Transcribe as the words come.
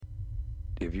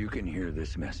If you can hear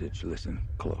this message, listen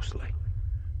closely.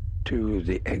 To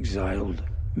the exiled,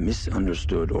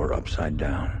 misunderstood, or upside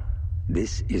down,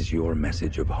 this is your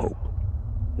message of hope.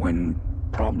 When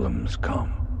problems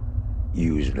come,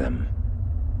 use them.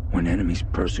 When enemies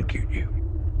persecute you,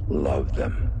 love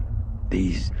them.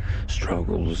 These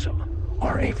struggles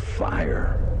are a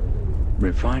fire,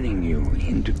 refining you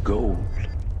into gold.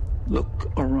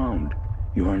 Look around.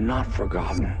 You are not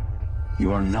forgotten.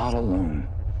 You are not alone.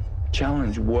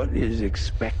 Challenge what is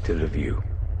expected of you.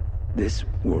 This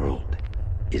world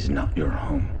is not your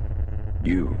home.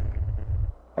 You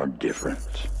are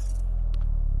different.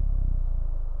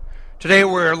 Today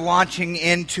we're launching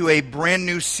into a brand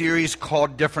new series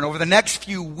called Different. Over the next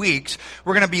few weeks,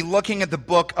 we're going to be looking at the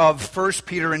book of 1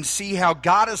 Peter and see how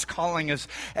God is calling us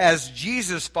as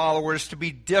Jesus followers to be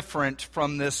different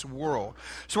from this world.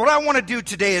 So what I want to do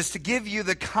today is to give you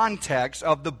the context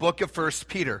of the book of 1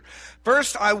 Peter.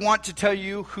 First, I want to tell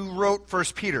you who wrote 1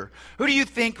 Peter. Who do you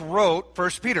think wrote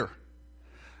 1 Peter?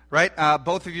 Right?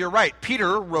 Both of you are right.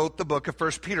 Peter wrote the book of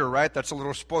 1 Peter, right? That's a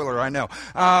little spoiler, I know.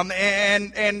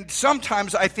 And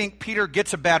sometimes I think Peter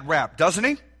gets a bad rap, doesn't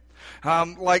he?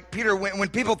 Like Peter, when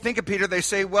people think of Peter, they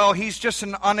say, well, he's just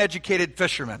an uneducated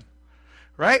fisherman,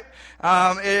 right?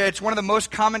 It's one of the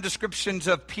most common descriptions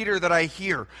of Peter that I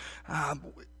hear.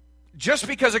 Just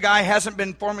because a guy hasn't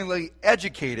been formally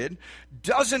educated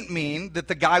doesn't mean that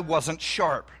the guy wasn't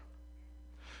sharp.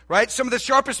 Right? Some of the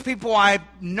sharpest people I've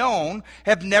known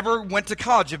have never went to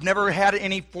college, have never had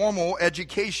any formal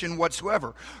education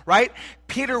whatsoever. Right?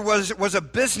 Peter was a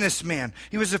businessman.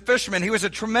 He was a fisherman. He was a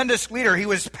tremendous leader. He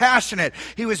was passionate.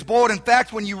 He was bold. In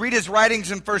fact, when you read his writings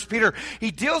in 1 Peter,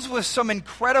 he deals with some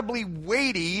incredibly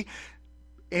weighty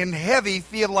and heavy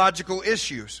theological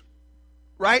issues.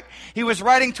 Right? He was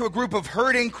writing to a group of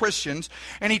hurting Christians,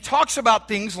 and he talks about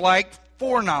things like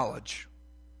foreknowledge.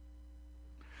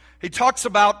 He talks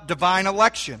about divine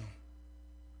election.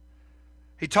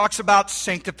 He talks about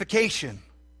sanctification.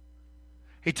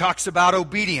 He talks about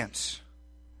obedience.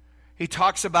 He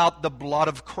talks about the blood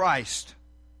of Christ.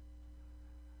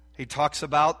 He talks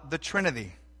about the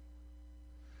Trinity.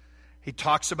 He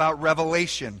talks about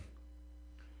revelation.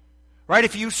 Right?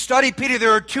 If you study Peter,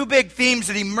 there are two big themes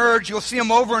that emerge. You'll see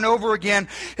them over and over again.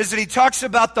 Is that he talks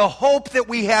about the hope that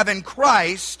we have in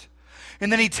Christ,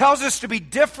 and then he tells us to be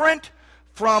different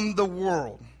from the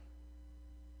world.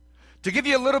 To give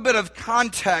you a little bit of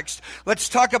context, let's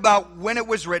talk about when it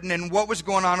was written and what was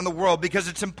going on in the world, because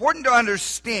it's important to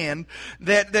understand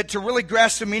that to really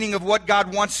grasp the meaning of what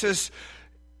God wants us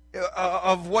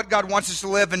to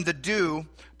live and to do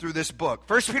through this book.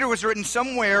 1 Peter was written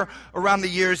somewhere around the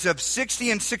years of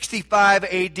 60 and 65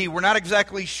 AD. We're not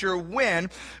exactly sure when,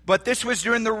 but this was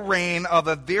during the reign of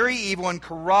a very evil and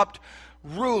corrupt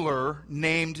ruler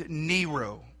named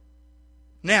Nero.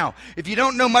 Now, if you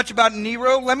don't know much about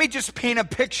Nero, let me just paint a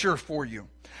picture for you.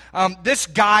 This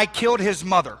guy killed his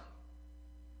mother.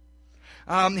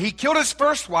 He killed his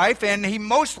first wife, and he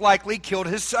most likely killed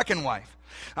his second wife.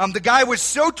 The guy was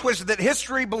so twisted that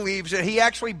history believes that he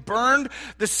actually burned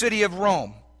the city of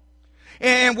Rome.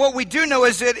 And what we do know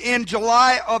is that in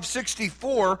July of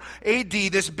 64 AD,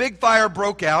 this big fire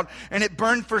broke out, and it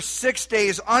burned for 6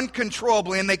 days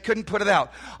uncontrollably, and they couldn't put it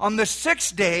out. On the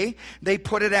sixth day, they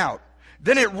put it out.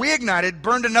 Then it reignited,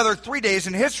 burned another 3 days,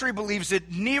 and history believes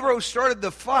that Nero started the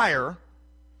fire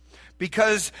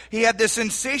because he had this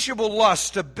insatiable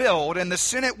lust to build, and the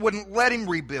Senate wouldn't let him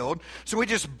rebuild, so he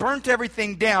just burnt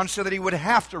everything down so that he would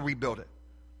have to rebuild it.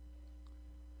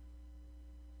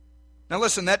 Now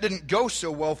listen, that didn't go so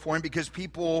well for him because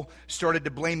people started to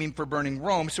blame him for burning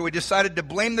Rome, so he decided to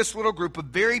blame this little group of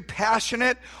very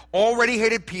passionate, already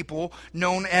hated people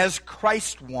known as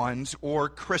Christ ones or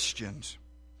Christians.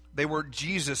 They were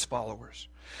Jesus followers.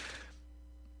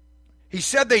 He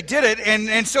said they did it,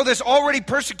 and so this already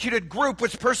persecuted group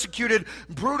was persecuted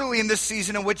brutally in this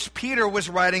season in which Peter was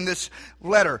writing this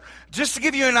letter. Just to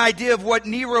give you an idea of what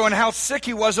Nero and how sick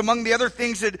he was, among the other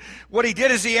things that what he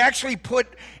did is he actually put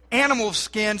animal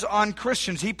skins on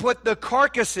Christians. He put the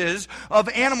carcasses of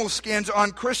animal skins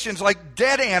on Christians, like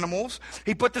dead animals.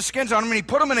 He put the skins on them, and he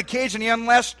put them in a cage, and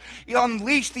he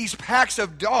unleashed these packs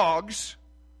of dogs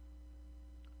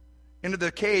into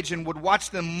the cage and would watch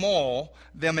them maul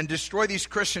them and destroy these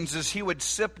Christians as he would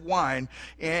sip wine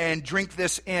and drink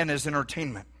this in as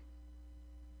entertainment.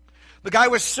 The guy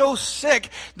was so sick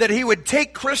that he would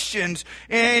take Christians,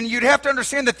 and you'd have to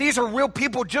understand that these are real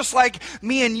people just like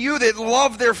me and you that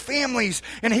love their families,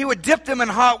 and he would dip them in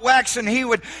hot wax, and he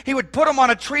would put them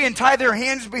on a tree and tie their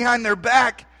hands behind their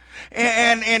back,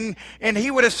 and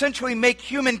he would essentially make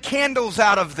human candles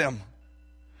out of them.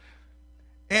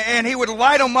 And he would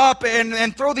light them up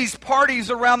and throw these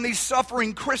parties around these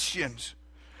suffering Christians.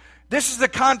 This is the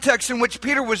context in which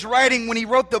Peter was writing when he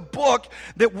wrote the book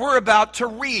that we're about to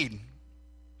read.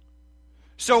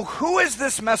 So who is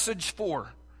this message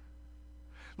for?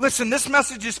 Listen, this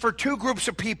message is for two groups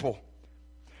of people.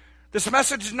 This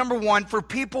message is, number one, for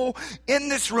people in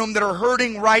this room that are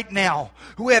hurting right now,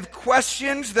 who have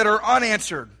questions that are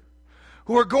unanswered,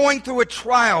 who are going through a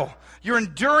trial. You're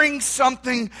enduring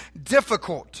something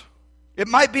difficult. It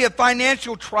might be a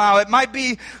financial trial. It might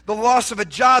be the loss of a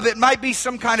job. It might be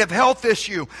some kind of health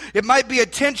issue. It might be a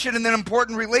tension in an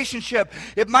important relationship.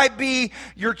 It might be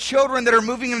your children that are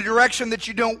moving in a direction that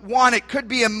you don't want. It could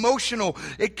be emotional.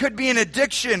 It could be an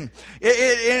addiction.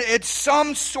 It's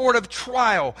some sort of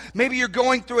trial. Maybe you're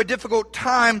going through a difficult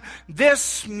time.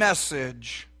 This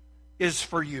message is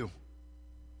for you.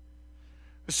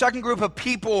 The second group of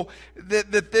people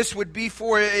that this would be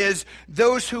for is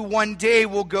those who one day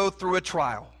will go through a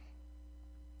trial.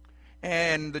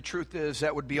 And the truth is,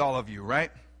 that would be all of you, right?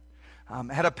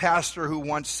 I had a pastor who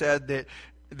once said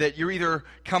that you're either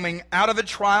coming out of a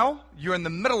trial, you're in the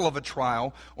middle of a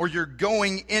trial, or you're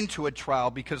going into a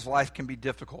trial because life can be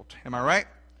difficult. Am I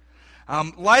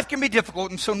right? Life can be difficult,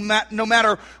 and so no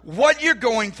matter what you're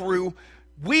going through,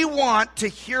 we want to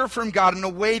hear from God in a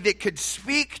way that could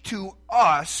speak to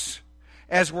us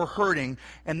as we're hurting,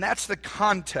 and that's the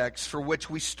context for which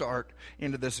we start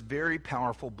into this very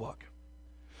powerful book.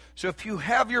 So if you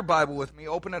have your Bible with me,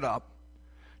 open it up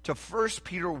to 1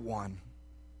 Peter 1,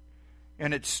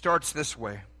 and it starts this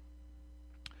way.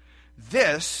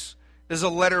 This is a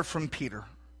letter from Peter,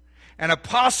 an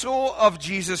apostle of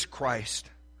Jesus Christ.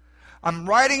 I'm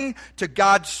writing to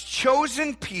God's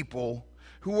chosen people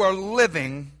who are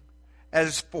living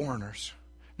as foreigners.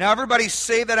 Now everybody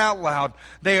say that out loud.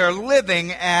 They are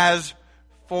living as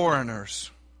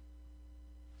foreigners.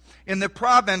 In the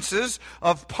provinces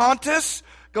of Pontus,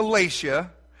 Galatia,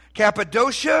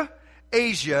 Cappadocia,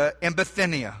 Asia, and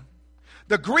Bithynia.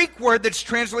 The Greek word that's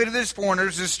translated as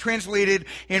foreigners is translated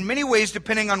in many ways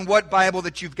depending on what Bible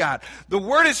that you've got. The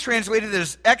word is translated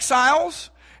as exiles,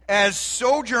 as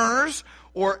sojourners,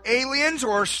 or aliens,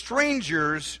 or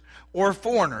strangers, or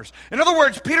foreigners. In other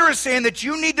words, Peter is saying that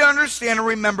you need to understand and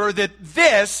remember that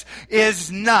this is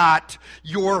not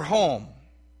your home.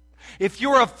 If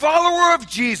you're a follower of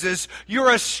Jesus,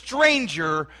 you're a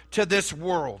stranger to this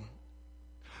world.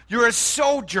 You're a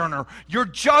sojourner. You're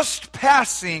just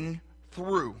passing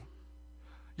through.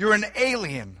 You're an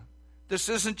alien. This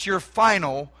isn't your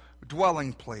final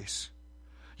dwelling place.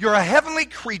 You're a heavenly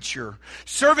creature,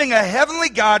 serving a heavenly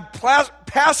God,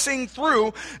 passing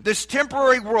through this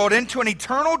temporary world into an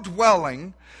eternal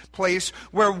dwelling place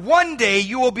where one day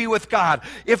you will be with God.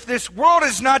 If this world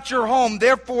is not your home,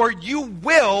 therefore you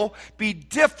will be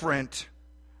different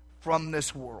from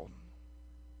this world.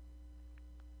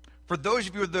 For those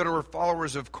of you that are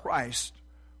followers of Christ,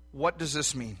 what does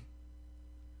this mean?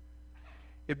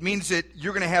 It means that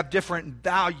you're going to have different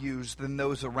values than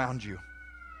those around you.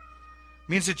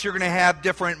 Means that you're going to have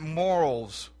different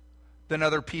morals than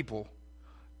other people.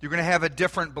 You're going to have a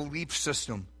different belief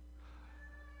system.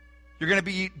 You're going to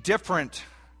be different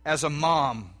as a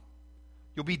mom.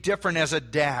 You'll be different as a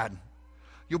dad.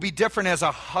 You'll be different as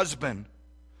a husband.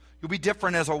 You'll be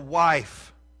different as a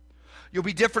wife. You'll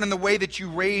be different in the way that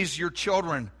you raise your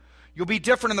children. You'll be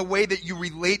different in the way that you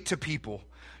relate to people.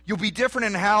 You'll be different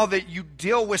in how that you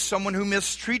deal with someone who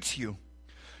mistreats you.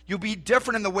 You'll be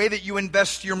different in the way that you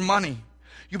invest your money.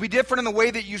 You'll be different in the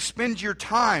way that you spend your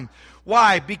time.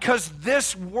 Why? Because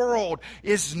this world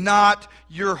is not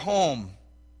your home.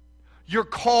 You're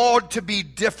called to be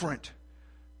different.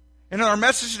 And in our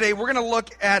message today, we're going to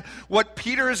look at what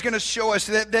Peter is going to show us,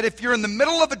 that if you're in the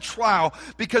middle of a trial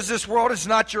because this world is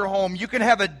not your home, you can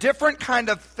have a different kind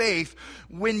of faith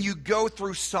when you go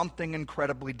through something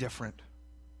incredibly different.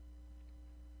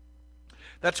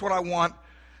 That's what I want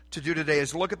to do today,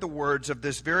 is look at the words of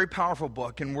this very powerful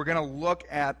book, and we're going to look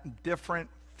at different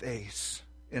faiths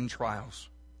in trials.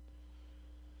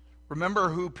 Remember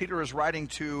who Peter is writing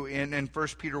to in 1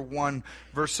 Peter 1,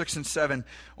 verse 6 and 7.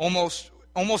 Almost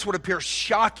would appear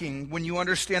shocking when you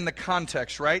understand the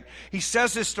context, right? He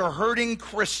says this to hurting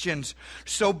Christians,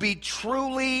 so be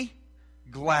truly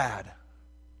glad.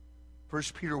 1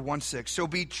 Peter 1, 6. So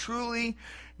be truly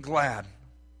glad.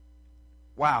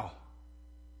 Wow.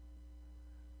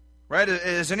 Right?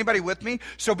 Is anybody with me?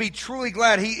 So be truly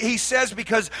glad. He says,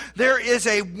 because there is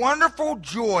a wonderful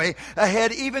joy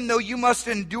ahead, even though you must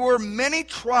endure many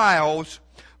trials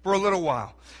for a little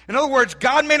while. In other words,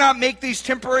 God may not make these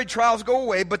temporary trials go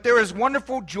away, but there is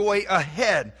wonderful joy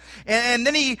ahead. And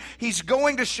then he's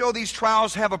going to show these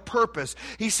trials have a purpose.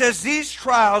 He says these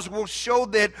trials will show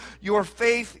that your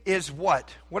faith is what?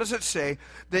 What does it say?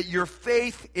 That your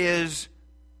faith is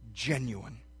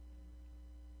genuine.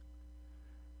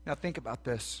 Now think about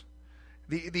this.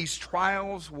 These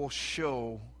trials will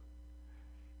show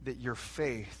that your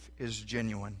faith is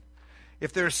genuine.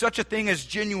 If there is such a thing as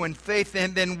genuine faith,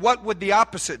 then what would the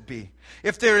opposite be?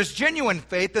 If there is genuine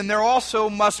faith, then there also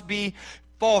must be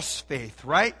false faith,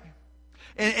 right?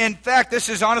 In fact, this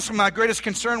is honestly my greatest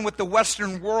concern with the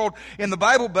Western world in the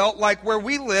Bible Belt, like where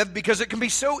we live, because it can be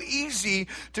so easy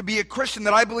to be a Christian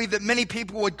that I believe that many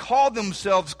people would call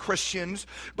themselves Christians,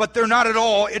 but they're not at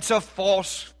all. It's a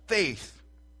false faith.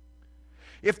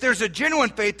 If there's a genuine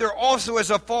faith, there also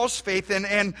is a false faith,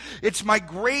 and it's my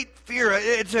great fear.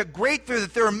 It's a great fear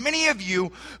that there are many of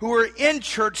you who are in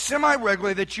church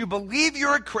semi-regularly that you believe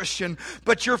you're a Christian,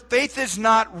 but your faith is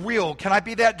not real. Can I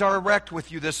be that direct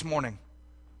with you this morning?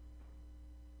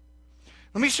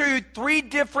 Let me show you 3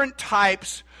 different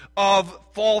types of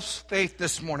false faith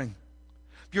this morning.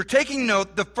 If you're taking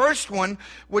note, the first one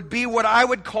would be what I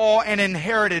would call an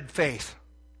inherited faith.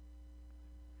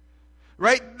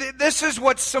 Right? This is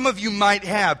what some of you might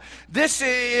have. This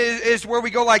is where we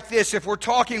go like this. If we're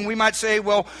talking, we might say,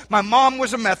 well, my mom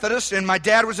was a Methodist and my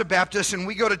dad was a Baptist, and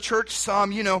we go to church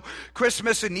some,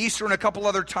 Christmas and Easter and a couple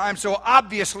other times. So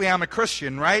obviously I'm a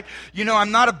Christian, right?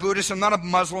 I'm not a Buddhist, I'm not a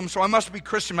Muslim, so I must be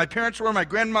Christian. My parents were, my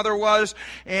grandmother was,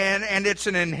 and it's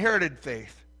an inherited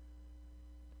faith.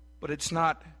 But it's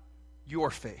not your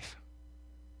faith.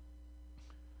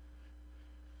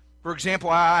 For example,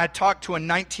 I talked to a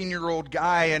 19-year-old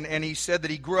guy, and he said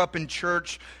that he grew up in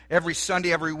church every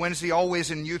Sunday, every Wednesday, always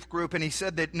in youth group, and he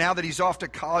said that now that he's off to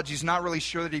college, he's not really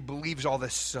sure that he believes all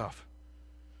this stuff.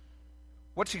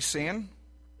 What's he saying?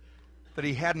 That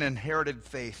he had an inherited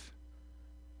faith.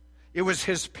 It was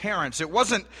his parents. It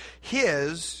wasn't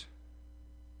his,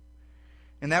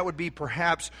 and that would be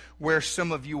perhaps where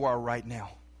some of you are right now.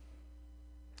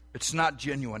 It's not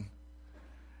genuine.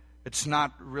 It's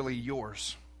not really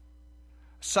yours.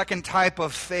 Second type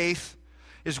of faith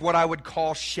is what I would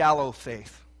call shallow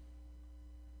faith.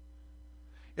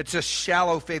 It's a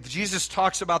shallow faith. Jesus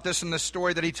talks about this in the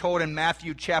story that he told in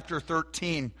Matthew chapter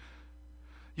 13.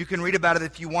 You can read about it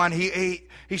if you want. He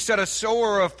said a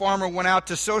sower or a farmer went out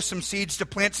to sow some seeds, to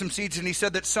plant some seeds, and he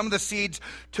said that some of the seeds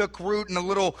took root and a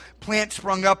little plant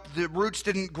sprung up. The roots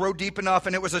didn't grow deep enough,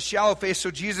 and it was a shallow faith.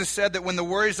 So Jesus said that when the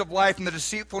worries of life and the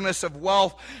deceitfulness of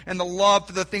wealth and the love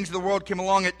for the things of the world came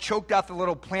along, it choked out the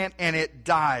little plant and it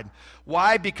died.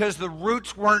 Why? Because the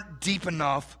roots weren't deep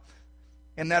enough,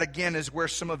 and that again is where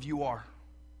some of you are.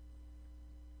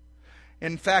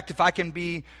 In fact, if I can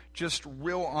be just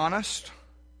real honest,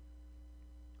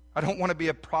 I don't want to be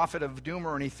a prophet of doom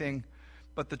or anything,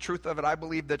 but the truth of it, I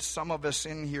believe that some of us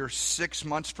in here 6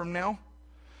 months from now,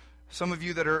 some of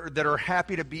you that are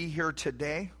happy to be here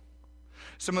today,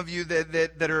 some of you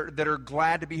that are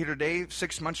glad to be here today,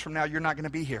 6 months from now, you're not going to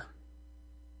be here.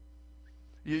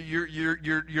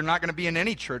 You're not going to be in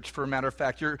any church, for a matter of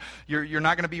fact. You're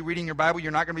not going to be reading your Bible.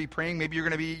 You're not going to be praying. Maybe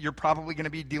you're probably going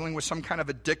to be dealing with some kind of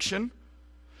addiction.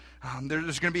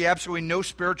 There's going to be absolutely no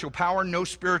spiritual power, no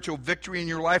spiritual victory in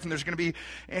your life, and there's going to be,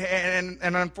 and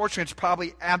unfortunately, it's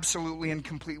probably absolutely and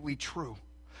completely true.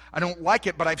 I don't like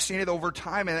it, but I've seen it over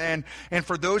time, and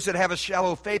for those that have a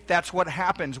shallow faith, that's what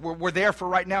happens. We're there for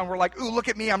right now, and we're like, ooh, look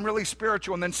at me, I'm really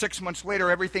spiritual, and then 6 months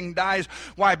later, everything dies.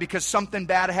 Why? Because something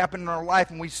bad happened in our life,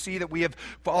 and we see that we have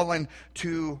fallen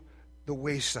to the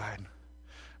wayside.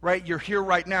 Right? You're here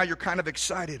right now, you're kind of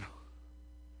excited.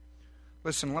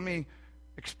 Listen, let me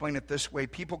explain it this way.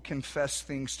 People confess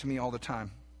things to me all the time.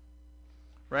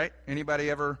 Right? Anybody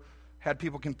ever had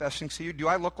people confess things to you? Do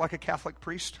I look like a Catholic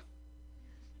priest?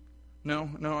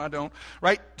 No, I don't.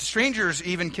 Right? Strangers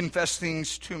even confess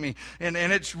things to me. And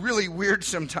it's really weird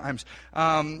sometimes.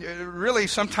 Really,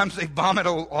 sometimes they vomit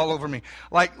all over me.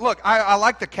 Like, look, I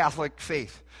like the Catholic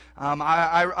faith.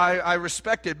 I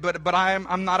respect it, but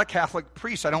I'm not a Catholic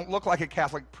priest. I don't look like a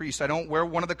Catholic priest. I don't wear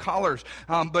one of the collars.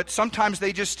 But sometimes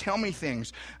they just tell me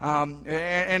things.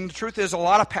 And the truth is, a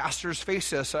lot of pastors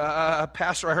face this. A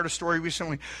pastor, I heard a story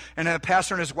recently, and a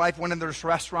pastor and his wife went into this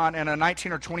restaurant, and a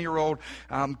 19 or 20-year-old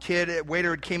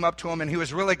waiter came up to him, and he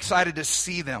was really excited to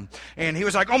see them. And he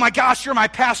was like, oh my gosh, you're my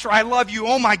pastor. I love you.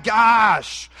 Oh my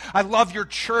gosh. I love your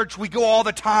church. We go all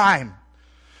the time.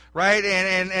 Right?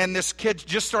 And this kid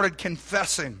just started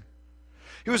confessing.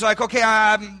 He was like, okay,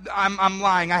 I'm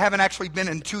lying. I haven't actually been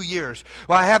in 2 years.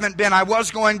 Well, I haven't been. I was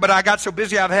going, but I got so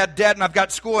busy. I've had debt, and I've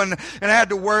got school, and I had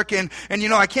to work. And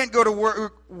I can't go to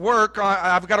work.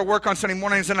 I've got to work on Sunday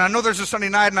mornings, and I know there's a Sunday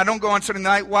night, and I don't go on Sunday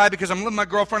night. Why? Because I'm living with my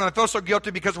girlfriend, and I feel so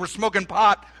guilty because we're smoking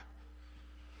pot.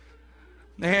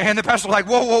 And the pastor's like,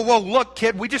 whoa, look,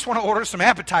 kid, we just want to order some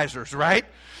appetizers, right?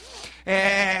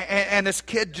 And this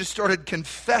kid just started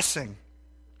confessing.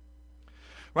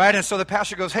 Right? And so the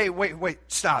pastor goes, hey, wait,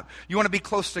 stop. You want to be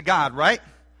close to God, right?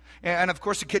 And of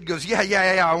course the kid goes,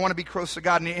 yeah, I want to be close to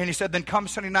God. And he said, then come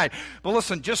Sunday night. But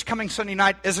listen, just coming Sunday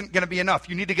night isn't going to be enough.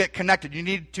 You need to get connected. You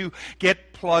need to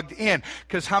get plugged in.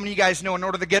 Because how many of you guys know in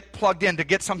order to get plugged in, to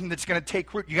get something that's going to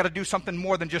take root, you got to do something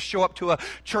more than just show up to a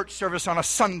church service on a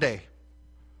Sunday.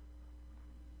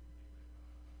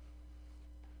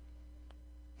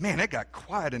 Man, it got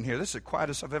quiet in here. This is the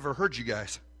quietest I've ever heard you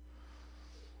guys.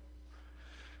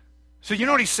 So you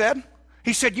know what he said?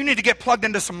 He said, you need to get plugged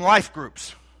into some life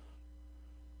groups.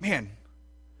 Man,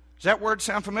 does that word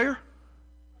sound familiar?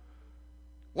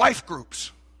 Life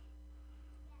groups.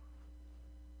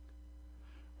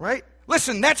 Right?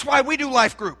 Listen, that's why we do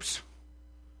life groups.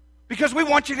 Because we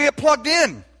want you to get plugged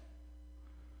in.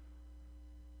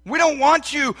 We don't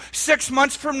want you 6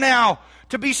 months from now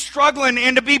to be struggling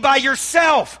and to be by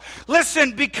yourself.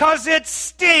 Listen, because it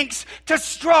stinks to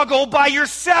struggle by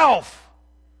yourself.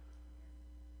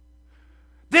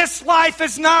 This life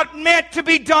is not meant to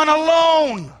be done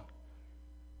alone.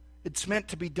 It's meant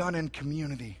to be done in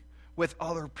community with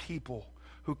other people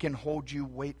who can hold you,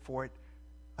 wait for it,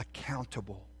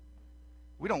 accountable.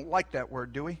 We don't like that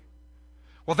word, do we?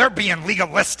 Well, they're being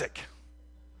legalistic.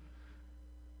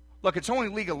 Look, it's only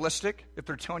legalistic if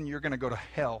they're telling you you're going to go to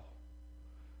hell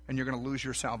and you're going to lose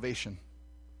your salvation.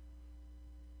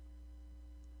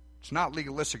 It's not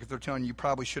legalistic if they're telling you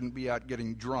probably shouldn't be out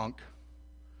getting drunk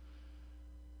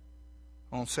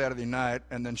on Saturday night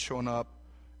and then showing up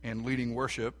and leading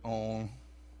worship on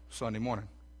Sunday morning.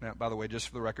 Now, by the way, just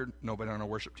for the record, nobody on our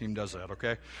worship team does that,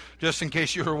 okay? Just in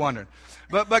case you were wondering.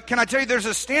 But can I tell you there's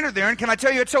a standard there, and can I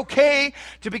tell you it's okay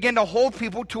to begin to hold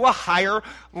people to a higher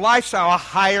lifestyle, a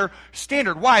higher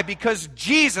standard. Why? Because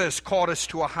Jesus called us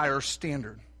to a higher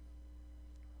standard.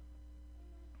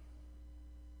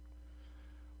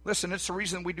 Listen, it's the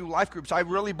reason we do life groups. I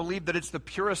really believe that it's the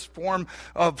purest form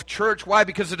of church. Why?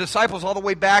 Because the disciples all the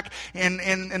way back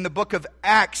in the book of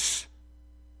Acts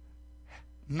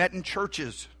met in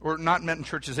churches, or not met in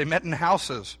churches, they met in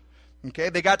houses. Okay,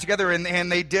 they got together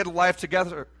and they did life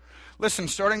together. Listen,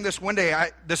 starting this Wednesday,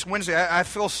 I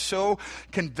feel so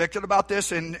convicted about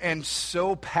this and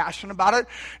so passionate about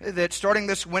it that starting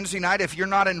this Wednesday night, if you're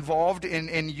not involved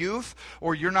in youth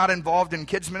or you're not involved in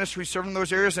kids ministry serving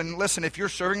those areas, and listen, if you're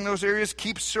serving those areas,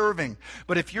 keep serving.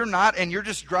 But if you're not and you're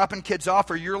just dropping kids off,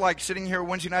 or you're like sitting here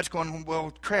Wednesday nights going,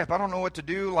 well, crap, I don't know what to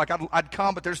do. Like I'd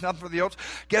come, but there's nothing for the adults.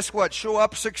 Guess what? Show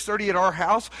up 6:30 at our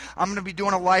house. I'm going to be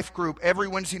doing a life group every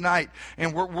Wednesday night,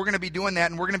 and we're going to be doing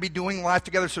that, and we're going to be doing life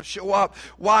together. So show up.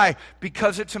 Why?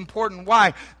 Because it's important.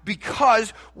 Why?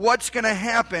 Because what's going to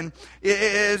happen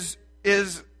is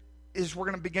we're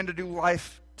going to begin to do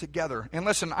life together. And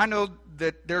listen, I know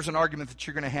that there's an argument that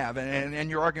you're going to have, and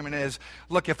your argument is,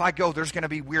 look, if I go, there's going to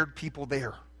be weird people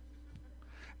there.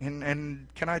 And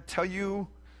can I tell you,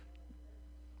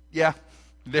 yeah,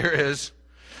 there is,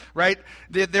 right?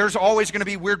 There's always going to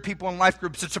be weird people in life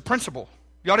groups. It's a principle.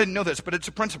 Y'all didn't know this, but it's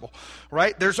a principle,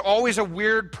 right? There's always a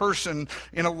weird person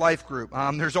in a life group.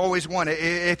 There's always one.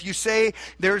 If you say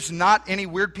there's not any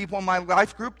weird people in my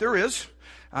life group, there is.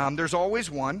 There's always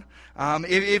one.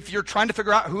 If you're trying to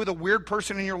figure out who the weird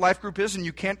person in your life group is and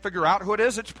you can't figure out who it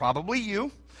is, it's probably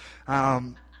you.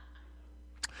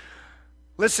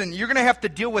 Listen, you're going to have to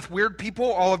deal with weird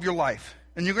people all of your life.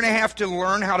 And you're going to have to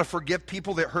learn how to forgive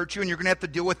people that hurt you, and you're going to have to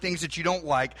deal with things that you don't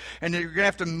like. And you're going to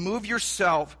have to move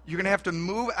yourself. You're going to have to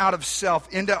move out of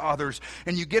self into others.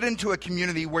 And you get into a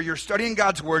community where you're studying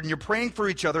God's Word, and you're praying for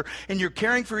each other, and you're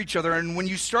caring for each other. And when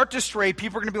you start to stray,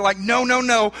 people are going to be like,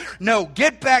 no,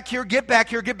 get back here, get back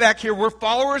here, get back here. We're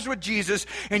followers with Jesus,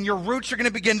 and your roots are going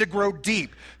to begin to grow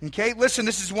deep. Okay? Listen,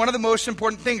 this is one of the most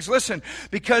important things. Listen,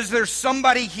 because there's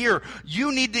somebody here.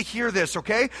 You need to hear this,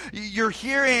 okay? You're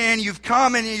here, and you've come,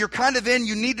 and you're kind of in,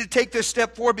 you need to take this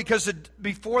step forward because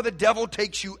before the devil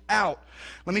takes you out.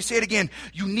 Let me say it again.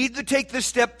 You need to take this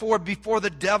step forward before the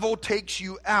devil takes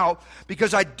you out,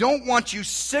 because I don't want you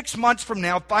 6 months from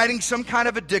now fighting some kind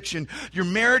of addiction. Your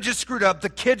marriage is screwed up. The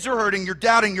kids are hurting. You're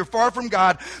doubting. You're far from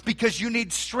God because you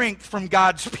need strength from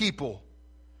God's people.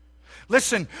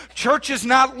 Listen, church is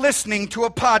not listening to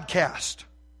a podcast.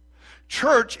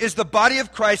 Church is the body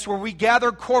of Christ where we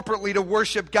gather corporately to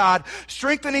worship God,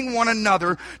 strengthening one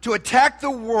another to attack the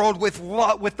world with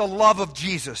the love of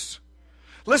Jesus.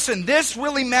 Listen, this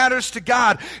really matters to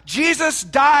God. Jesus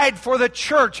died for the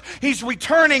church. He's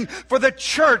returning for the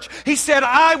church. He said,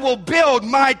 I will build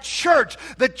my church.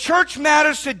 The church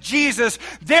matters to Jesus.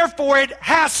 Therefore, it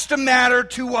has to matter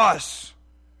to us.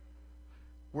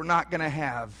 We're not going to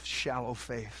have shallow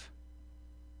faith.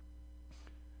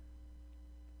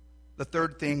 The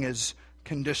third thing is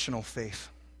conditional faith.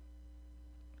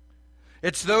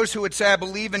 It's those who would say, I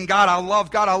believe in God, I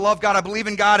love God, I love God, I believe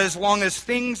in God as long as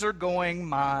things are going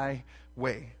my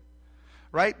way.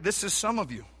 Right? This is some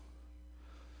of you.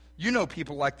 You know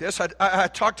people like this. I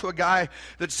talked to a guy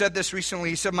that said this recently.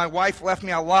 He said, my wife left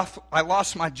me, I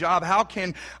lost my job. How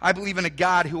can I believe in a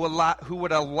God who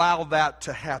would allow that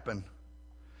to happen?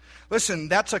 Listen,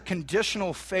 that's a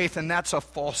conditional faith, and that's a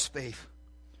false faith.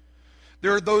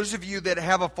 There are those of you that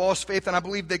have a false faith, and I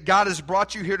believe that God has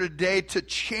brought you here today to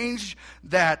change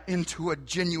that into a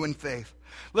genuine faith.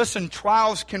 Listen,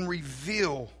 trials can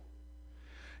reveal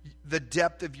the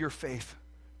depth of your faith.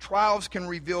 Trials can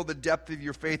reveal the depth of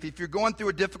your faith. If you're going through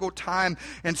a difficult time,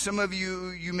 and some of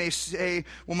you may say,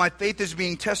 well, my faith is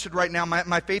being tested right now.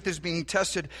 My faith is being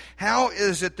tested. How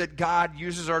is it that God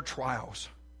uses our trials?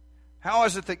 How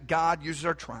is it that God uses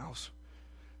our trials?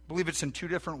 I believe it's in two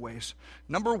different ways.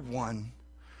 Number one,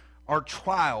 our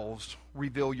trials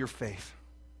reveal your faith.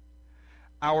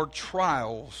 Our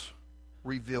trials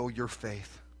reveal your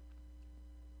faith.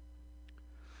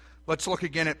 Let's look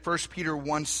again at 1 Peter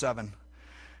 1:7.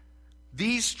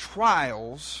 These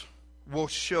trials will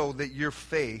show that your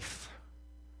faith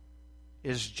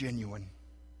is genuine.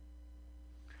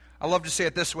 I love to say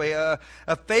it this way. A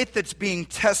faith that's being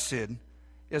tested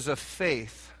is a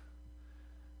faith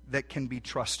that can be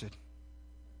trusted.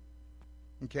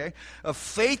 Okay? A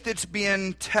faith that's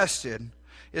being tested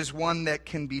is one that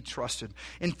can be trusted.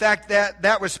 In fact,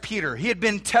 that was Peter. He had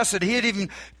been tested. He had even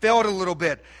failed a little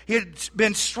bit. He had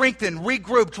been strengthened,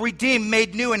 regrouped, redeemed,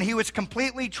 made new, and he was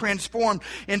completely transformed.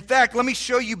 In fact, let me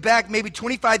show you back maybe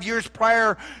 25 years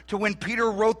prior to when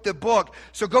Peter wrote the book.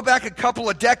 So go back a couple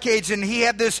of decades, and he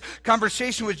had this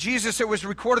conversation with Jesus that was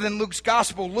recorded in Luke's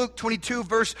Gospel, Luke 22,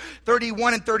 verse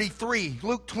 31 and 33.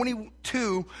 Luke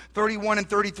 22, 31 and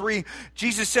 33.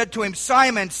 Jesus said to him,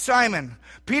 Simon, Simon,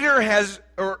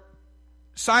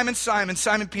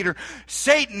 Simon Peter,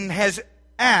 Satan has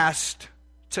asked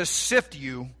to sift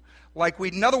you like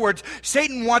wheat. In other words,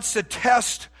 Satan wants to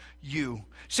test you.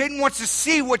 Satan wants to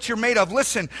see what you're made of.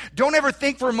 Listen, don't ever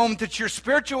think for a moment that your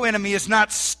spiritual enemy is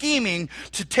not scheming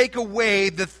to take away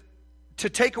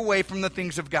from the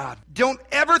things of God. Don't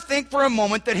ever think for a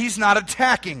moment that he's not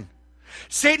attacking.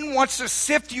 Satan wants to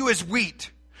sift you as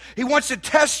wheat. He wants to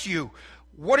test you.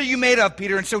 What are you made of,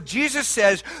 Peter? And so Jesus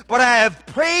says, but I have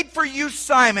prayed for you,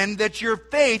 Simon, that your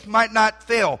faith might not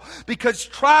fail, because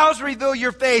trials reveal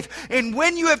your faith. And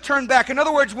when you have turned back, in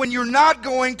other words, when you're not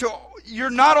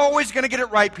always going to get it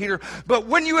right, Peter, but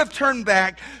when you have turned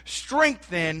back,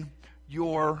 strengthen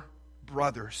your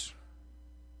brothers.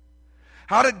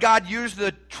 How did God use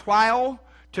the trial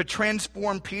to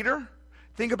transform Peter?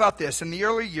 Think about this. In the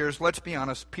early years, let's be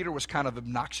honest, Peter was kind of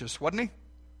obnoxious, wasn't he?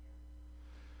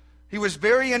 He was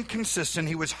very inconsistent.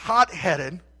 He was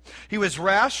hot-headed. He was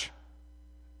rash.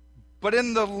 But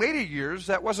in the later years,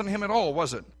 that wasn't him at all,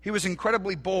 was it? He was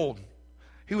incredibly bold.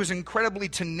 He was incredibly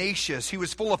tenacious. He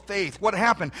was full of faith. What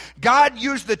happened? God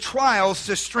used the trials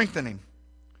to strengthen him.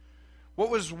 What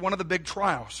was one of the big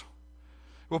trials?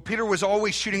 Well, Peter was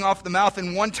always shooting off the mouth,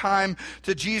 and one time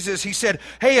to Jesus, he said,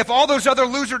 hey, if all those other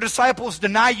loser disciples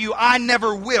deny you, I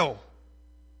never will.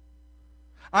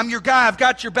 I'm your guy. I've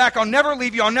got your back. I'll never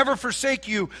leave you. I'll never forsake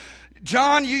you.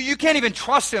 John, you can't even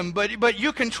trust him, but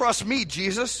you can trust me,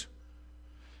 Jesus.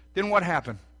 Then what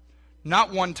happened?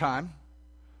 Not one time,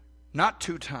 not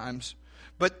two times,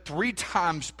 but 3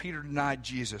 times Peter denied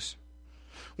Jesus.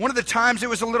 One of the times it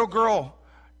was a little girl.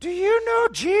 Do you know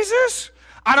Jesus?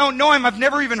 I don't know him. I've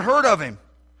never even heard of him.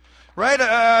 Right?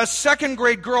 A second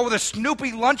grade girl with a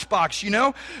Snoopy lunchbox, you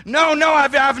know? No,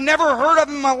 I've never heard of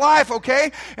him in my life,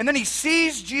 okay? And then he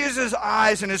sees Jesus'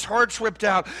 eyes and his heart's ripped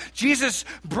out. Jesus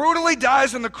brutally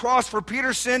dies on the cross for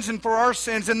Peter's sins and for our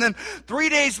sins. And then 3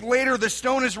 days later, the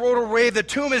stone is rolled away. The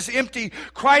tomb is empty.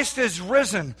 Christ is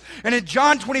risen. And in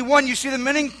John 21, you see the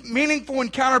meaningful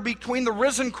encounter between the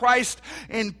risen Christ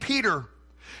and Peter.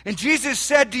 And Jesus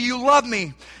said, do you love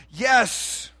me?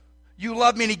 Yes. You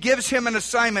love me. And he gives him an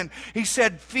assignment. He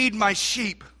said, feed my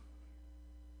sheep.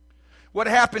 What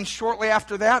happened shortly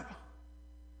after that?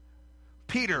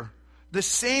 Peter, the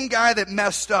same guy that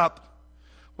messed up,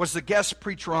 was the guest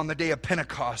preacher on the day of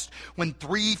Pentecost when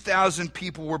 3,000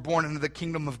 people were born into the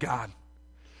kingdom of God.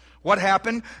 What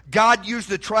happened? God used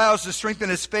the trials to strengthen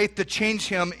his faith, to change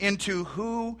him into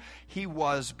who he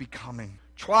was becoming.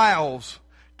 Trials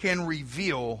can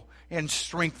reveal and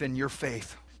strengthen your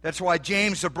faith. That's why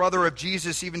James, the brother of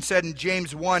Jesus, even said in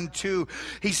James 1:2,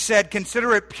 he said,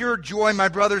 "Consider it pure joy, my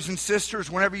brothers and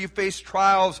sisters, whenever you face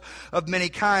trials of many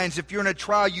kinds. If you're in a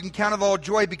trial, you can count it all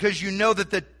joy because you know that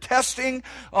the testing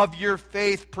of your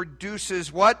faith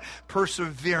produces" what?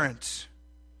 Perseverance.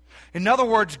 In other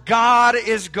words, God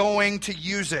is going to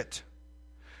use it.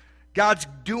 God's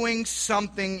doing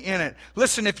something in it.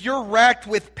 Listen, if you're racked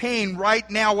with pain right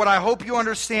now, what I hope you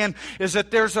understand is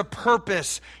that there's a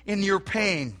purpose in your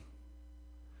pain.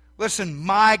 Listen,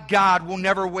 my God will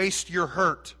never waste your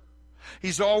hurt.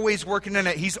 He's always working in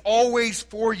it. He's always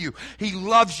for you. He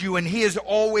loves you, and he is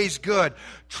always good.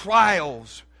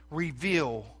 Trials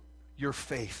reveal your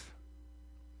faith.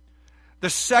 The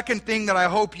second thing that I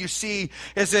hope you see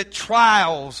is that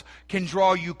trials can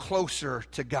draw you closer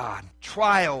to God.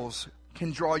 Trials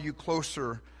can draw you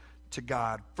closer to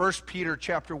God. 1 Peter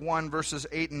chapter 1, verses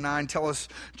 8 and 9 tell us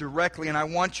directly, and I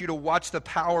want you to watch the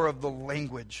power of the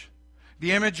language.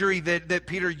 The imagery that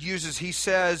Peter uses, he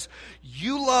says,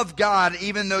 "You love God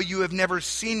even though you have never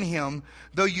seen him.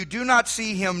 Though you do not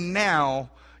see him now,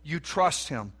 you trust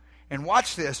him." And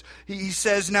watch this. He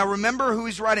says, now remember who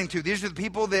he's writing to. These are the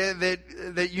people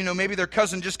that you know, maybe their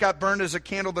cousin just got burned as a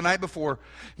candle the night before.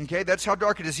 Okay, that's how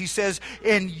dark it is. He says,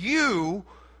 "And you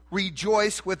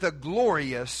rejoice with a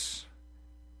glorious,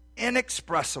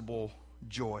 inexpressible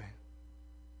joy."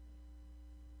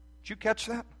 Did you catch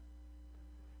that?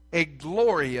 A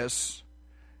glorious,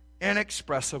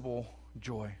 inexpressible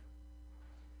joy.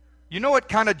 You know what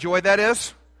kind of joy that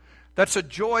is? That's a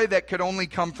joy that could only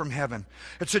come from heaven.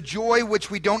 It's a joy which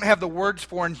we don't have the words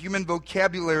for in human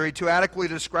vocabulary to adequately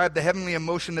describe the heavenly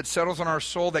emotion that settles on our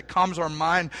soul, that calms our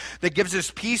mind, that gives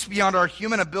us peace beyond our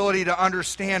human ability to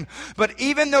understand. But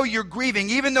even though you're grieving,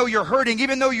 even though you're hurting,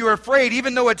 even though you're afraid,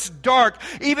 even though it's dark,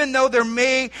 even though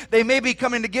they may be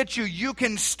coming to get you, you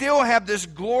can still have this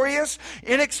glorious,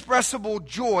 inexpressible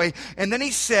joy. And then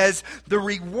he says, the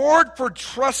reward for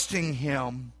trusting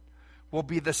him will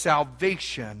be the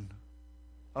salvation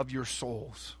of your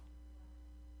souls.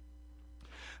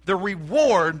 The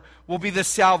reward will be the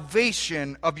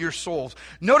salvation of your souls.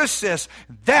 Notice this.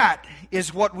 That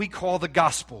is what we call the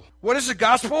gospel. What is the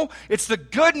gospel? It's the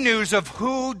good news of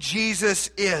who Jesus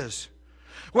is.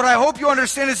 What I hope you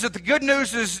understand is that the good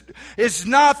news is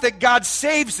not that God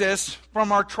saves us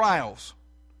from our trials.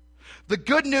 The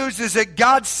good news is that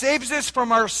God saves us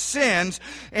from our sins.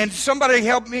 And somebody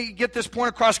help me get this point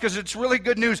across because it's really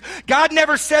good news. God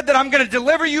never said that I'm going to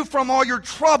deliver you from all your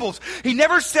troubles. He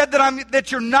never said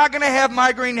that you're not going to have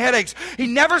migraine headaches. He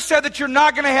never said that you're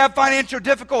not going to have financial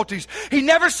difficulties. He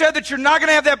never said that you're not going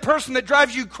to have that person that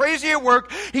drives you crazy at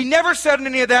work. He never said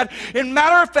any of that. In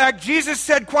matter of fact, Jesus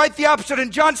said quite the opposite.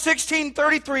 In John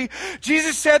 16:33,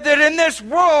 Jesus said that in this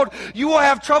world you will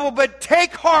have trouble, but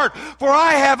take heart, for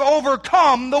I have overcome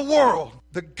the world.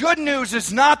 The good news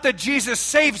is not that Jesus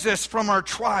saves us from our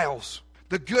trials.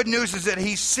 The good news is that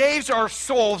he saves our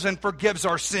souls and forgives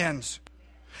our sins.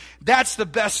 That's the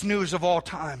best news of all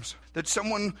times. That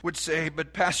someone would say,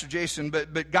 but Pastor Jason,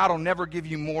 but God will never give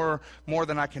you more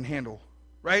than I can handle.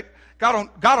 Right? God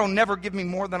will never give me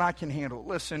more than I can handle.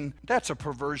 Listen, that's a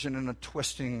perversion and a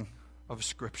twisting of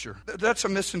Scripture. That's a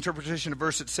misinterpretation of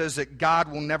verse that says that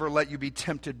God will never let you be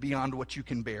tempted beyond what you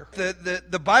can bear.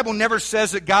 The Bible never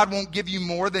says that God won't give you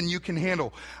more than you can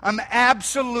handle. I'm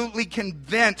absolutely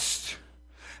convinced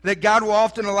that God will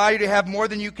often allow you to have more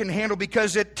than you can handle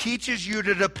because it teaches you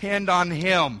to depend on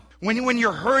him. When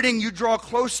you're hurting, you draw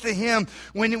close to him.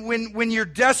 When you're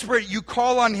desperate, you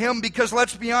call on him because,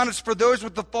 let's be honest, for those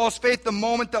with the false faith, the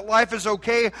moment that life is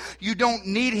okay, you don't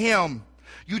need him.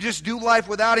 You just do life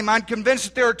without him. I'm convinced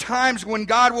that there are times when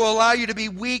God will allow you to be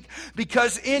weak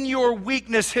because in your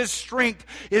weakness, his strength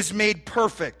is made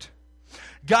perfect.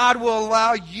 God will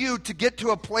allow you to get to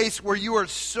a place where you are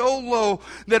so low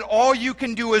that all you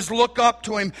can do is look up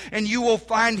to him and you will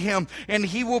find him and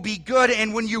he will be good.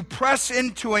 And when you press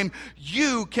into him,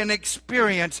 you can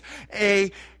experience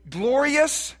a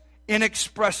glorious,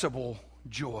 inexpressible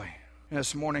joy. And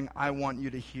this morning, I want you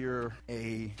to hear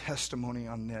a testimony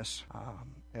on this.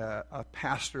 A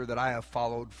pastor that I have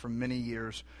followed for many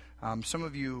years. Some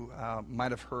of you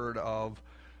might have heard of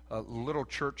a little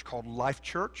church called Life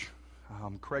Church.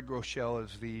 Craig Rochelle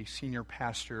is the senior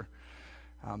pastor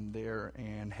there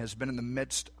and has been in the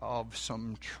midst of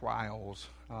some trials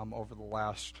over the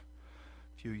last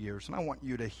few years. And I want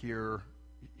you to hear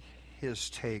his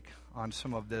take on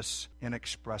some of this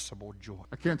inexpressible joy.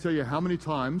 I can't tell you how many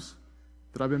times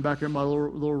that I've been back in my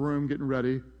little room getting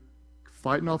ready,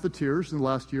 fighting off the tears in the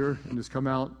last year, and just come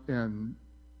out and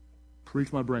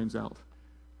preach my brains out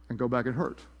and go back and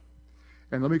hurt.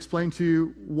 And let me explain to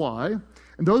you why.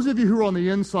 And those of you who are on the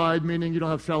inside, meaning you don't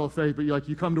have shallow faith, but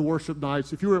you come to worship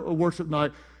nights. If you were at a worship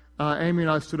night, Amy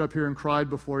and I stood up here and cried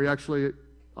before. Actually,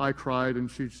 I cried, and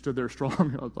she stood there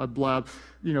strong. I blabbed,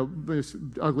 this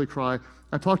ugly cry.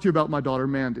 I talked to you about my daughter,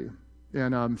 Mandy.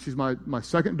 And she's my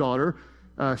second daughter.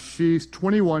 She's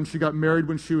 21. She got married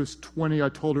when she was 20. I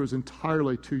told her it was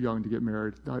entirely too young to get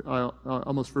married. I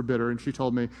almost forbid her, and she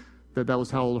told me that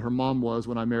was how old her mom was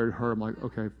when I married her. I'm like,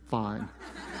 okay, fine.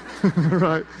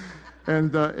 Right?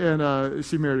 And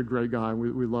she married a great guy.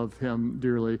 We love him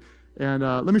dearly. And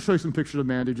let me show you some pictures of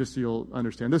Mandy just so you'll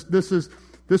understand. This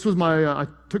was my, I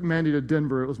took Mandy to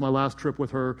Denver. It was my last trip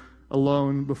with her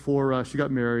alone before she got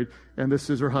married. And this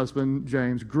is her husband,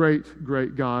 James. Great,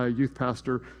 great guy, youth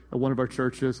pastor at one of our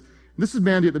churches. And this is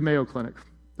Mandy at the Mayo Clinic,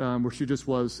 where she just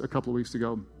was a couple of weeks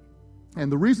ago. And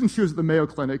the reason she was at the Mayo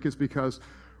Clinic is because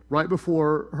right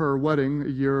before her wedding, a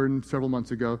year and several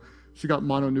months ago, she got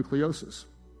mononucleosis.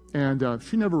 And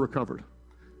she never recovered.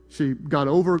 She got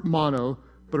over mono,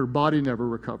 but her body never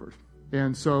recovered.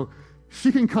 And so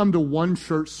she can come to one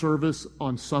church service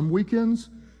on some weekends.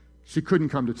 She couldn't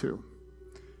come to two.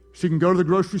 She can go to the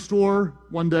grocery store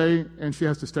one day, and she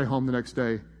has to stay home the next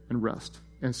day and rest.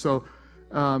 And so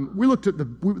we looked at the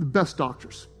best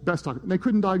doctors. And they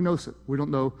couldn't diagnose it. We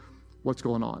don't know what's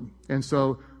going on. And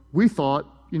so we thought,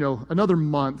 another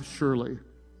month surely,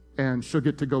 and she'll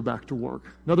get to go back to work.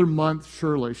 Another month,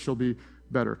 surely she'll be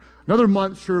better. Another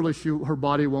month, surely her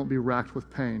body won't be racked with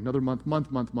pain. Another month.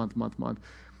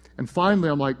 And finally,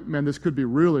 I'm like, man, this could be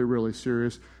really, really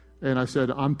serious. And I said,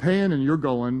 I'm paying and you're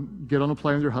going. Get on a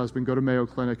plane with your husband, go to Mayo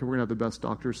Clinic, and we're going to have the best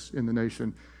doctors in the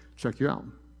nation check you out.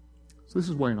 So this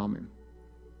is weighing on me.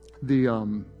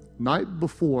 The night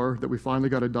before that we finally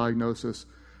got a diagnosis,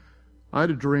 I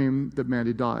had a dream that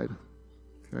Mandy died.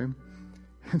 Okay?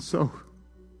 And so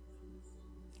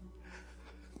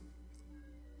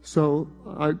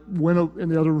I went in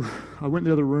the other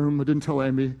room. I didn't tell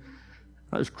Amy.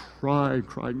 I just cried.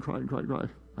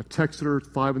 I texted her at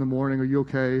 5 a.m. Are you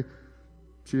okay?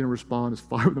 She didn't respond. It's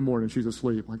 5 a.m. She's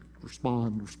asleep. Like,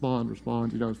 respond.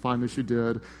 Finally she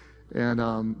did.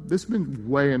 And this has been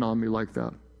weighing on me like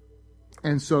that.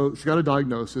 And so she got a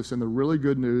diagnosis, and the really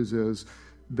good news is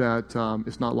that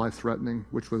it's not life-threatening,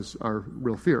 which was our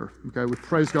real fear. Okay, we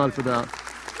praise God for that.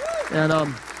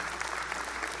 And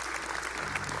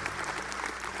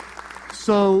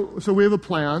so we have a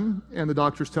plan, and the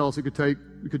doctors tell us it could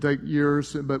take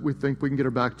years, but we think we can get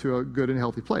her back to a good and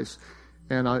healthy place.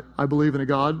 And I believe in a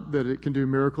God that it can do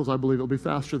miracles. I believe it'll be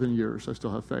faster than years. I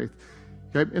still have faith.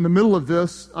 Okay, in the middle of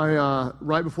this,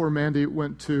 right before Mandy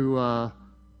went to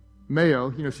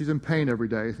Mayo, she's in pain every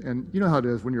day. And you know how it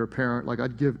is when you're a parent. Like,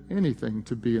 I'd give anything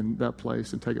to be in that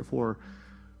place and take it for her.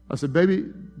 I said, baby,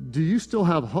 do you still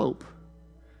have hope?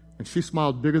 And she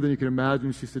smiled bigger than you can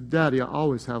imagine. She said, Daddy, I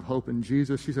always have hope in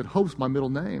Jesus. She said, Hope's my middle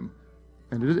name.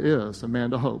 And it is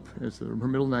Amanda Hope. It's her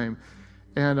middle name.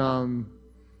 And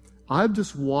I've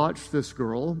just watched this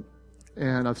girl,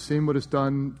 and I've seen what it's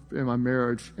done in my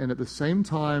marriage. And at the same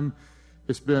time,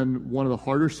 it's been one of the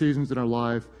harder seasons in our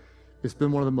life. It's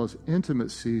been one of the most intimate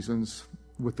seasons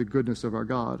with the goodness of our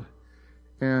God.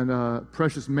 And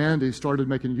Precious Mandy started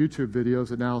making YouTube videos,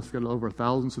 and now it's got over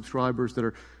 1,000 subscribers that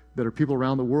are people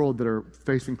around the world that are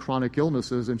facing chronic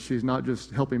illnesses, and she's not just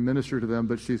helping minister to them,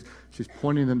 but she's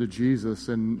pointing them to Jesus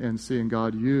and seeing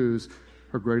God use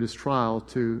her greatest trial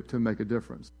to make a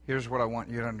difference. Here's what I want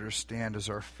you to understand is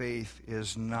our faith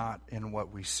is not in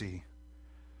what we see.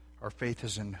 Our faith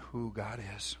is in who God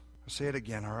is. I'll say it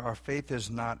again. Our faith is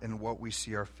not in what we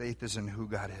see. Our faith is in who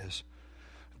God is.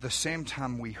 At the same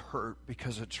time, we hurt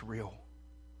because it's real.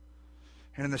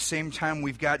 And at the same time,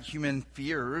 we've got human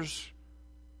fears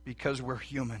because we're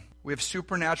human. We have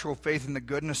supernatural faith in the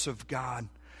goodness of God.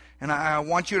 And I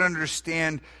want you to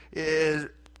understand is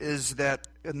that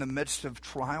in the midst of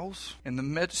trials, in the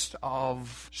midst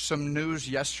of some news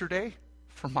yesterday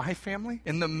for my family,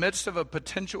 in the midst of a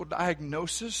potential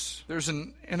diagnosis, there's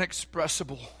an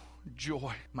inexpressible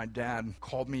joy. My dad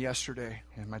called me yesterday,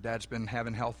 and my dad's been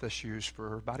having health issues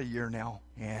for about a year now,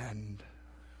 and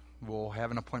we'll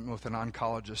have an appointment with an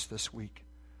oncologist this week.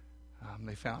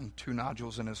 They found 2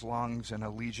 nodules in his lungs and a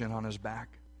lesion on his back.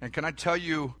 And can I tell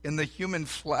you, in the human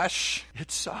flesh,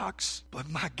 it sucks, but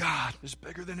my God is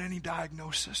bigger than any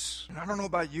diagnosis. And I don't know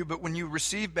about you, but when you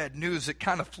receive bad news, it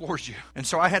kind of floors you. And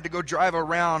so I had to go drive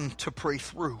around to pray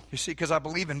through. You see, because I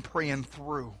believe in praying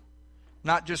through.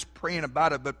 Not just praying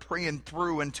about it, but praying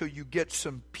through until you get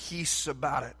some peace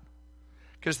about it.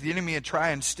 Because the enemy will try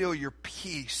and steal your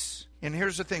peace. And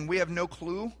here's the thing, we have no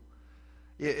clue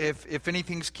if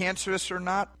anything's cancerous or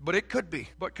not, but it could be.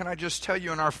 But can I just tell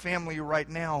you, in our family right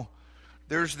now,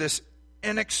 there's this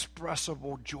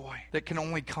inexpressible joy that can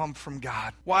only come from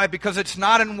God. Why? Because it's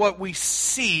not in what we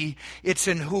see, it's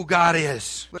in who God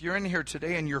is. If you're in here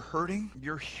today and you're hurting,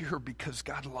 you're here because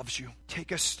God loves you.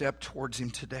 Take a step towards Him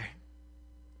today.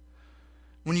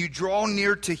 When you draw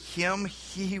near to Him,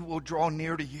 He will draw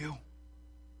near to you.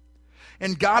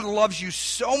 And God loves you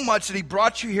so much that He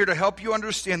brought you here to help you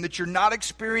understand that you're not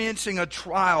experiencing a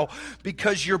trial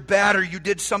because you're bad or you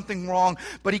did something wrong,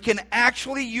 but He can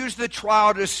actually use the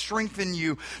trial to strengthen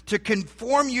you, to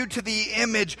conform you to the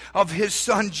image of His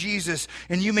Son Jesus.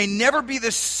 And you may never be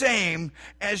the same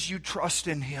as you trust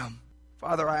in Him.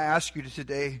 Father, I ask you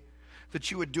today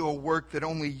that you would do a work that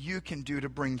only you can do to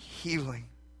bring healing.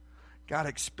 God,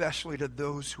 especially to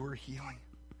those who are healing.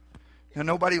 Now,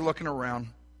 nobody looking around.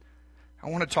 I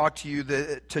want to talk to you,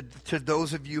 to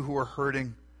those of you who are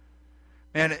hurting.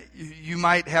 And you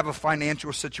might have a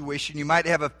financial situation. You might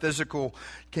have a physical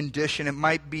condition. It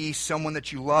might be someone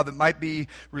that you love. It might be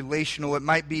relational. It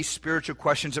might be spiritual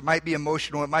questions. It might be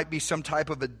emotional. It might be some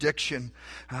type of addiction.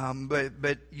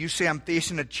 But you say, I'm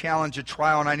facing a challenge, a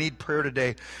trial, and I need prayer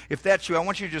today. If that's you, I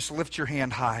want you to just lift your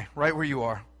hand high, right where you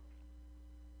are.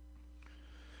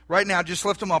 Right now, just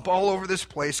lift them up all over this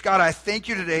place. God, I thank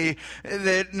you today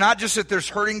that not just that there's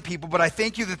hurting people, but I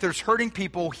thank you that there's hurting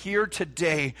people here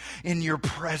today in your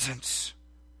presence.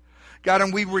 God,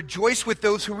 and we rejoice with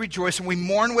those who rejoice, and we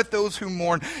mourn with those who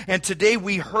mourn, and today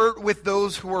we hurt with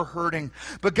those who are hurting.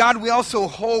 But God, we also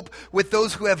hope with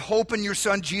those who have hope in your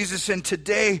Son Jesus, and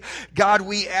today, God,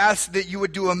 we ask that you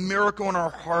would do a miracle in our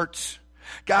hearts.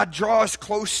 God, draw us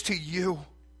close to you.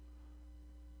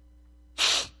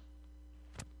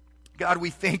 God,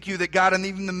 we thank you that, God, and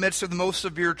even in the midst of the most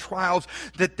severe trials,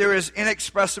 that there is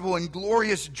inexpressible and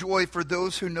glorious joy for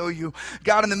those who know you.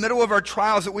 God, in the middle of our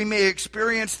trials, that we may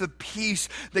experience the peace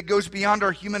that goes beyond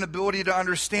our human ability to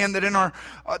understand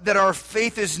that our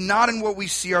faith is not in what we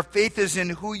see. Our faith is in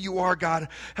who you are, God.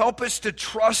 Help us to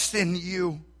trust in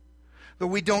you. Though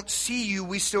we don't see you,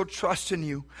 we still trust in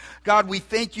you. God, we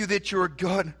thank you that you're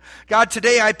good. God,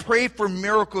 today I pray for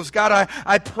miracles. God,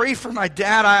 I pray for my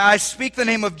dad. I speak the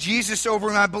name of Jesus over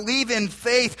him. I believe in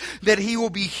faith that he will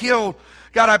be healed.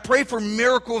 God, I pray for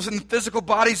miracles in physical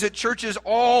bodies at churches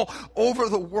all over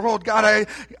the world. God,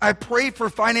 I pray for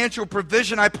financial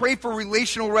provision. I pray for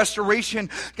relational restoration.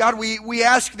 God, we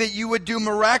ask that you would do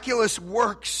miraculous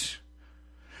works.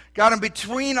 God, in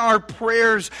between our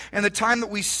prayers and the time that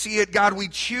we see it, God, we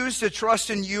choose to trust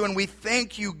in you, and we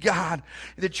thank you, God,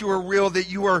 that you are real,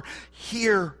 that you are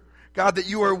here, God, that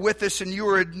you are with us, and you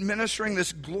are administering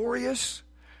this glorious,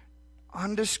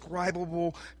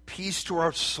 undescribable peace to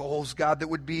our souls, God, that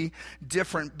would be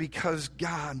different because,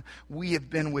 God, we have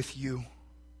been with you.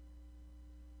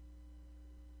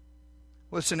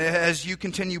 Listen, as you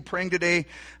continue praying today,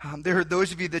 there are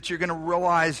those of you that you're going to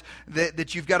realize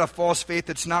that you've got a false faith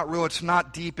that's not real, it's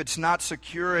not deep, it's not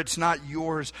secure, it's not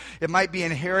yours. It might be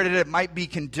inherited, it might be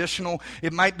conditional,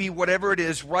 it might be whatever it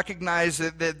is. Recognize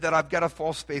that I've got a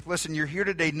false faith. Listen, you're here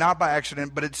today not by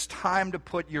accident, but it's time to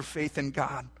put your faith in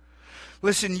God.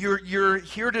 Listen, you're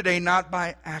here today not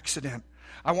by accident.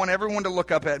 I want everyone to look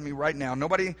up at me right now.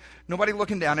 Nobody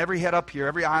looking down, every head up here,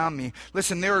 every eye on me.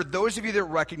 Listen, there are those of you that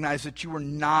recognize that you are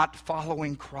not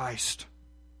following Christ.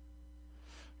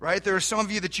 Right? There are some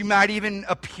of you that you might even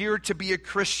appear to be a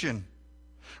Christian.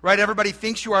 Right? Everybody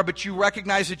thinks you are, but you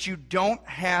recognize that you don't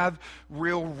have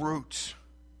real roots.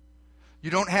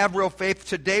 You don't have real faith.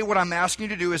 Today, what I'm asking you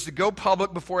to do is to go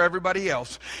public before everybody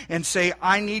else and say,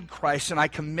 I need Christ and I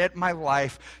commit my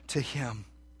life to Him.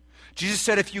 Jesus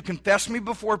said, if you confess me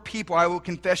before people, I will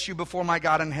confess you before my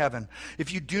God in heaven.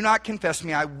 If you do not confess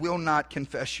me, I will not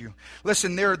confess you.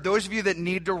 Listen, there are those of you that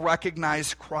need to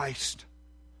recognize Christ.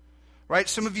 Right?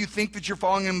 Some of you think that you're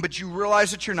following Him, but you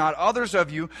realize that you're not. Others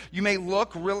of you, you may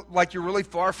look like you're really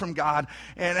far from God.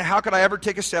 And how could I ever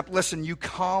take a step? Listen, you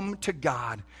come to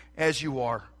God as you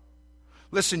are.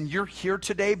 Listen, you're here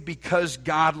today because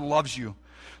God loves you.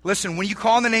 Listen, when you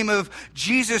call on the name of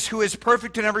Jesus, who is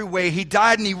perfect in every way, He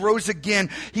died and He rose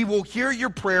again, He will hear your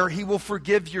prayer, He will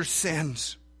forgive your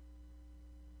sins.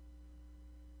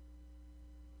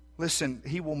 Listen,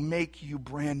 He will make you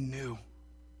brand new.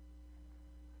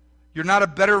 You're not a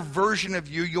better version of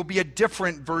you, you'll be a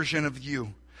different version of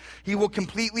you. He will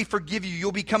completely forgive you.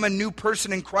 You'll become a new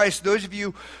person in Christ. Those of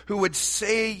you who would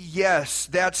say, yes,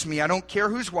 that's me. I don't care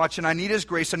who's watching. I need His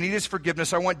grace. I need His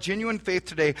forgiveness. I want genuine faith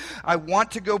today. I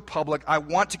want to go public. I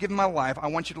want to give Him my life. I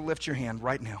want you to lift your hand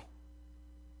right now.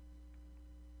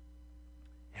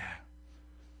 Yeah.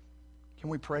 Can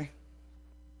we pray?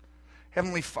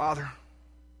 Heavenly Father,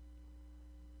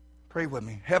 pray with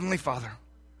me. Heavenly Father,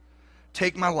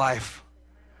 take my life.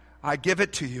 I give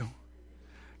it to you.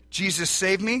 Jesus,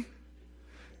 save me,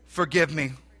 forgive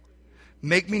me,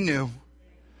 make me new,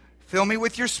 fill me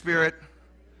with your Spirit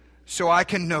so I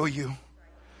can know you,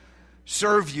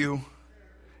 serve you,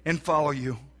 and follow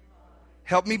you.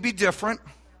 Help me be different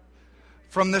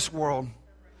from this world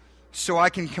so I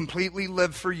can completely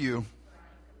live for you.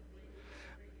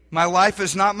 My life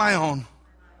is not my own.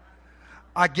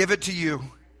 I give it to you.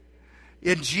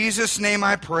 In Jesus' name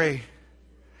I pray.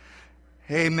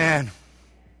 Amen.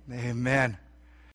 Amen.